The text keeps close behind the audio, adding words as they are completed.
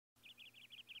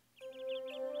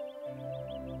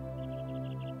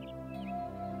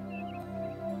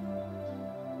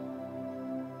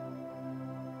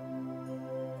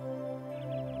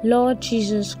Lord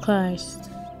Jesus Christ,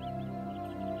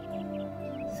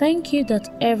 thank you that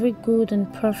every good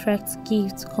and perfect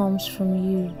gift comes from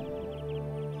you,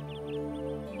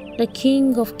 the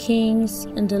King of Kings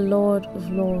and the Lord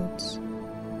of Lords.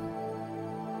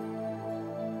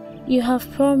 You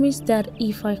have promised that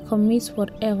if I commit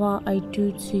whatever I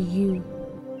do to you,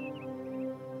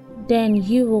 then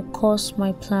you will cause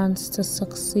my plans to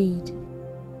succeed.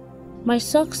 My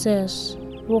success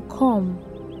will come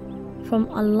from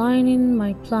aligning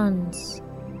my plans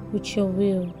with your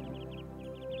will.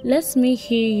 Let me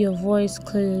hear your voice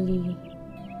clearly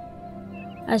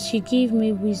as you give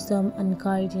me wisdom and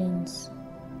guidance.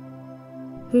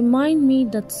 Remind me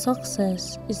that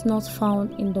success is not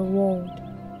found in the world,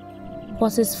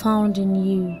 but is found in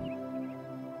you.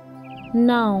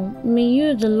 Now, may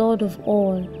you, the Lord of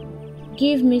all,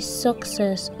 give me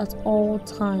success at all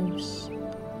times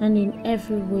and in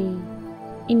every way.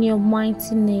 In your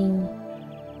mighty name,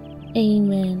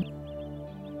 Amen.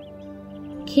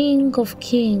 King of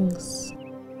Kings,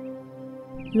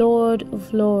 Lord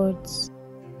of Lords,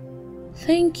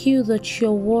 thank you that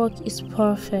your work is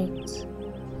perfect.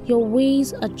 Your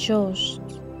ways are just.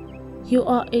 You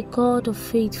are a God of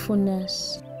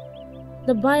faithfulness.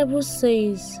 The Bible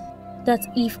says that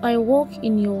if I walk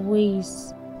in your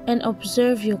ways and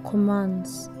observe your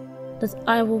commands, that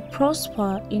I will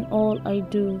prosper in all I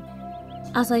do.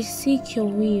 As I seek your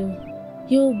will,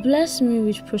 you will bless me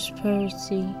with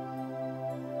prosperity.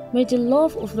 May the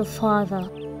love of the Father,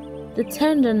 the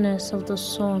tenderness of the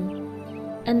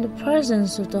Son, and the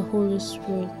presence of the Holy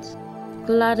Spirit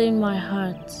gladden my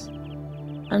heart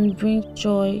and bring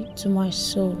joy to my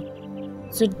soul,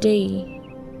 today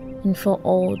and for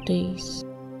all days,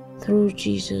 through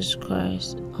Jesus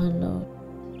Christ our Lord.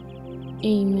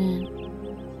 Amen.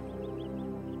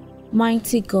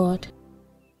 Mighty God,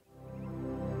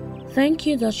 thank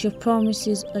you that your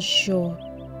promises are sure.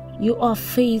 You are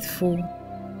faithful.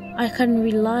 I can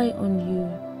rely on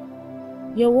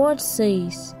you. Your word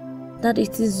says that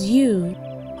it is you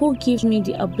who gives me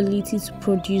the ability to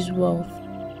produce wealth.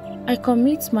 I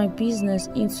commit my business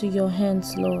into your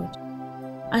hands, Lord,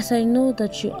 as I know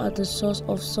that you are the source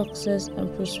of success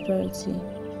and prosperity.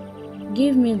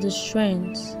 Give me the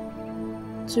strength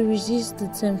to resist the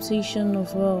temptation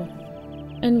of wealth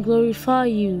and glorify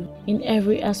you in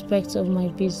every aspect of my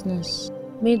business.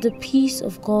 May the peace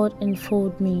of God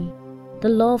enfold me, the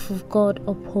love of God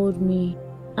uphold me,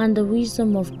 and the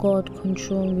wisdom of God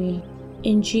control me.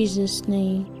 In Jesus'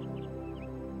 name,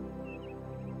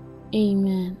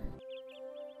 Amen.